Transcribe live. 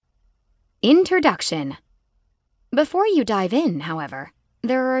Introduction. Before you dive in, however,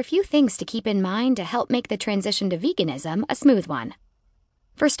 there are a few things to keep in mind to help make the transition to veganism a smooth one.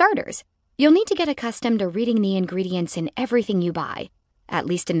 For starters, you'll need to get accustomed to reading the ingredients in everything you buy, at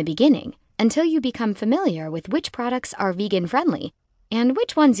least in the beginning, until you become familiar with which products are vegan-friendly and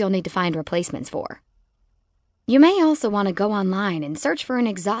which ones you'll need to find replacements for. You may also want to go online and search for an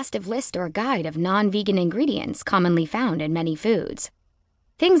exhaustive list or guide of non-vegan ingredients commonly found in many foods.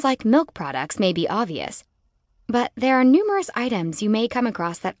 Things like milk products may be obvious, but there are numerous items you may come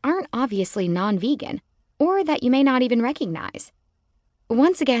across that aren't obviously non-vegan or that you may not even recognize.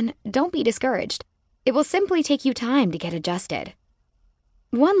 Once again, don't be discouraged. It will simply take you time to get adjusted.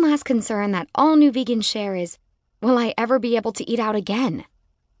 One last concern that all new vegans share is, will I ever be able to eat out again?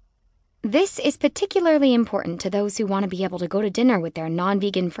 This is particularly important to those who want to be able to go to dinner with their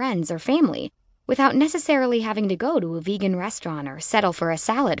non-vegan friends or family without necessarily having to go to a vegan restaurant or settle for a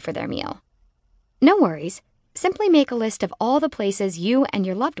salad for their meal. No worries. Simply make a list of all the places you and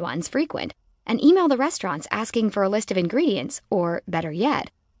your loved ones frequent and email the restaurants asking for a list of ingredients, or better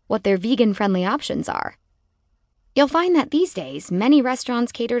yet, what their vegan-friendly options are. You'll find that these days, many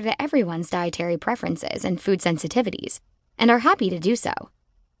restaurants cater to everyone's dietary preferences and food sensitivities, and are happy to do so.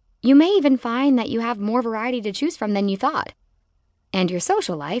 You may even find that you have more variety to choose from than you thought, and your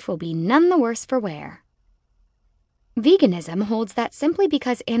social life will be none the worse for wear. Veganism holds that simply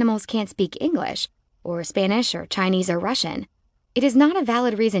because animals can't speak English, or Spanish or Chinese or Russian, it is not a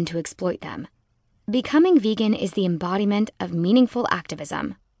valid reason to exploit them. Becoming vegan is the embodiment of meaningful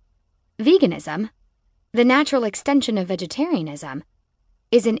activism. Veganism, the natural extension of vegetarianism,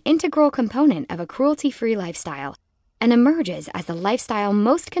 is an integral component of a cruelty-free lifestyle and emerges as the lifestyle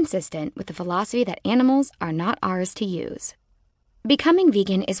most consistent with the philosophy that animals are not ours to use. Becoming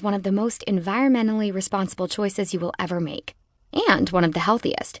vegan is one of the most environmentally responsible choices you will ever make, and one of the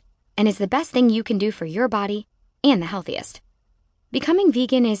healthiest, and is the best thing you can do for your body and the healthiest. Becoming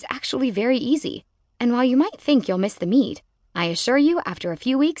vegan is actually very easy, and while you might think you'll miss the meat, I assure you after a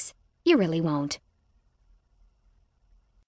few weeks, you really won't.